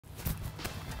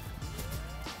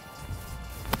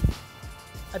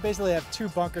I basically have two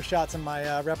bunker shots in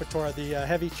my repertoire, the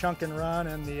heavy chunk and run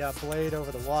and the blade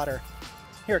over the water.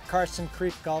 Here at Carson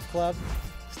Creek Golf Club,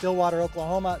 Stillwater,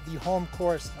 Oklahoma, the home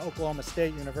course, Oklahoma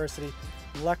State University.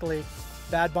 Luckily,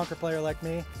 bad bunker player like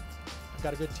me, I've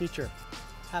got a good teacher.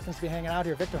 Happens to be hanging out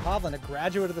here, Viktor Hovland, a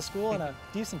graduate of the school and a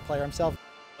decent player himself.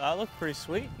 That looked pretty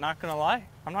sweet, not gonna lie.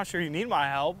 I'm not sure you need my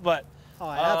help, but... Oh,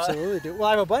 I absolutely do. Well,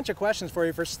 I have a bunch of questions for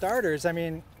you. For starters, I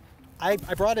mean, I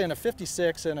brought in a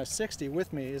 56 and a 60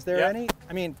 with me. Is there any,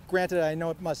 I mean, granted, I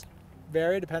know it must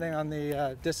vary depending on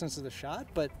the distance of the shot,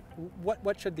 but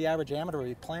what should the average amateur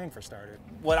be playing for starters?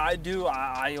 What I do,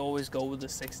 I always go with the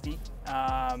 60,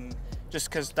 just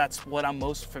because that's what I'm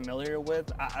most familiar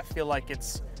with. I feel like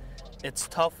it's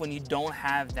tough when you don't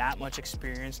have that much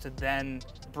experience to then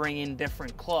bring in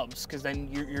different clubs, because then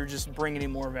you're just bringing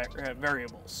in more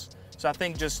variables. So I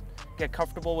think just get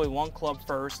comfortable with one club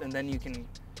first, and then you can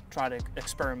try to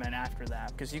experiment after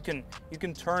that, because you can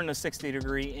turn a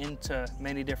 60-degree into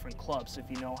many different clubs if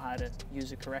you know how to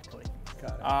use it correctly.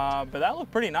 Got it. But that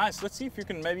looked pretty nice. Let's see if you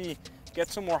can maybe get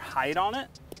some more height on it.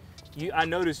 I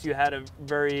noticed you had a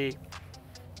very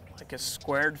like a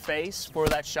squared face for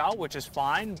that shot, which is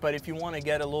fine, but if you want to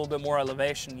get a little bit more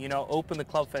elevation, you know, open the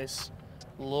club face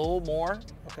a little more,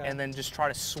 and then just try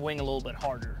to swing a little bit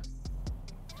harder.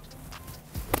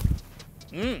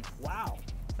 Wow,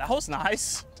 that was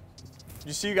nice.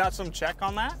 You see you got some check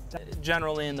on that?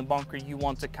 Generally in the bunker, you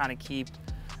want to kind of keep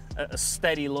a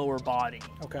steady lower body.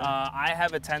 Okay. I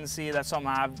have a tendency, that's something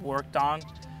I've worked on,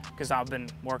 because I've been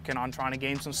working on trying to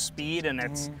gain some speed, and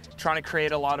it's trying to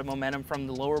create a lot of momentum from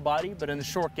the lower body, but in the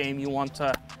short game, you want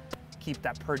to keep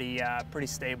that pretty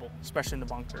stable, especially in the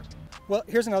bunker. Well,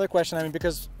 here's another question. I mean,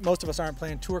 because most of us aren't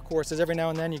playing tour courses, every now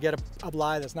and then you get a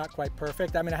lie that's not quite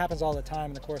perfect. I mean, it happens all the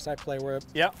time in the course I play where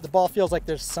the ball feels like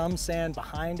there's some sand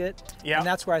behind it. And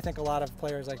that's where I think a lot of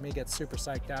players like me get super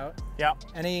psyched out.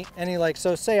 Any like,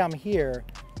 so say I'm here,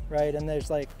 right? And there's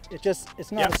like,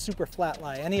 it's not a super flat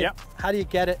lie. How do you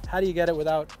get it? How do you get it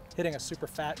without hitting a super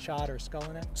fat shot or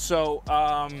sculling it? So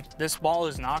this ball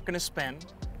is not going to spin.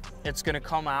 It's going to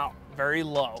come out very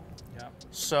low.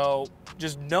 So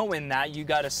just knowing that, you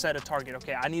got to set a target.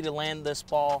 Okay, I need to land this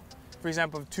ball, for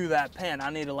example, to that pin. I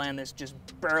need to land this just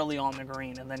barely on the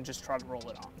green and then just try to roll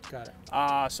it on. Got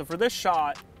it. So for this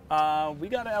shot, we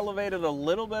got to elevate it a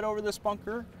little bit over this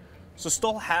bunker. So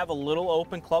still have a little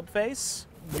open club face.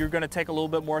 You're going to take a little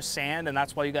bit more sand, and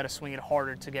that's why you got to swing it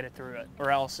harder to get it through it, or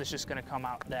else it's just going to come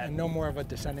out dead. And no more of a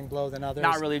descending blow than others?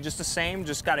 Not really, just the same,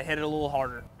 just got to hit it a little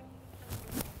harder.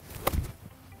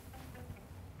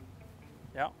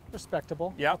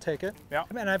 Respectable. I'll take it. I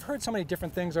mean, I've heard so many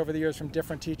different things over the years from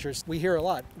different teachers. We hear a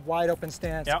lot, wide open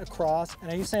stance, across. And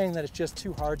are you saying that it's just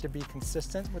too hard to be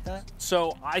consistent with that?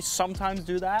 So I sometimes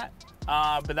do that,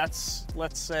 but that's,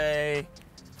 let's say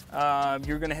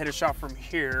you're gonna hit a shot from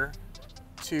here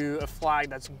to a flag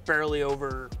that's barely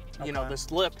over, you know,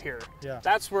 this lip here.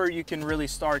 That's where you can really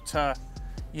start to,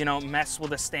 you know, mess with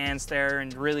the stance there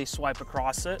and really swipe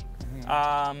across it.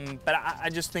 But I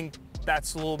just think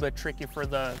that's a little bit tricky for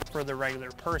the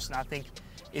regular person. I think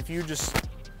if you just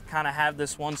kind of have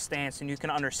this one stance and you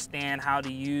can understand how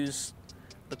to use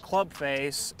the club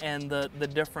face and the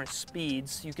different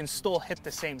speeds, you can still hit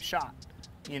the same shot.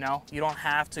 You know, you don't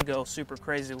have to go super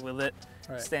crazy with it,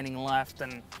 standing left,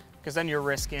 and because then you're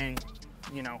risking,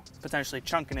 you know, potentially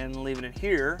chunking it and leaving it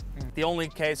here. The only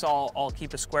case I'll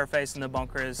keep a square face in the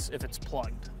bunker is if it's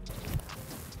plugged.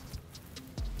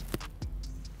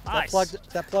 Nice.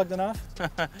 That plugged enough?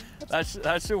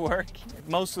 that should work.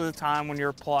 Most of the time when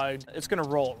you're plugged, it's gonna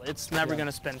roll. It's never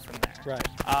gonna spin from there.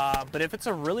 But if it's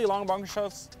a really long bunker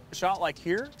shot like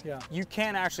here, you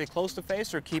can actually close the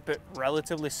face or keep it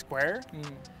relatively square.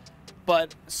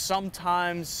 But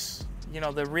sometimes, you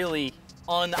know, the really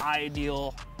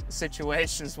unideal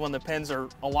situations when the pins are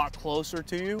a lot closer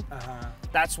to you,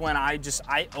 that's when I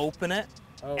open it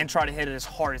and try to hit it as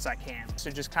hard as I can.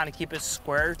 So just kind of keep it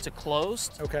square to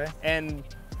closed. And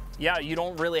yeah, you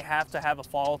don't really have to have a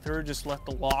follow through. Just let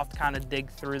the loft kind of dig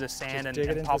through the sand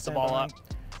and pop the ball up.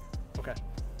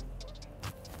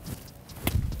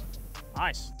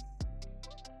 Nice.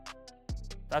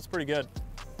 That's pretty good.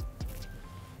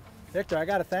 Viktor, I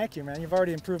got to thank you, man. You've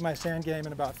already improved my sand game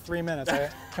in about 3 minutes. Can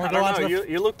we I don't know.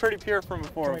 You look pretty pure from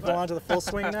before. Can we go on to the full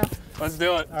swing now? Let's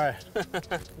do it. All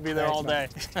right. Be there all day.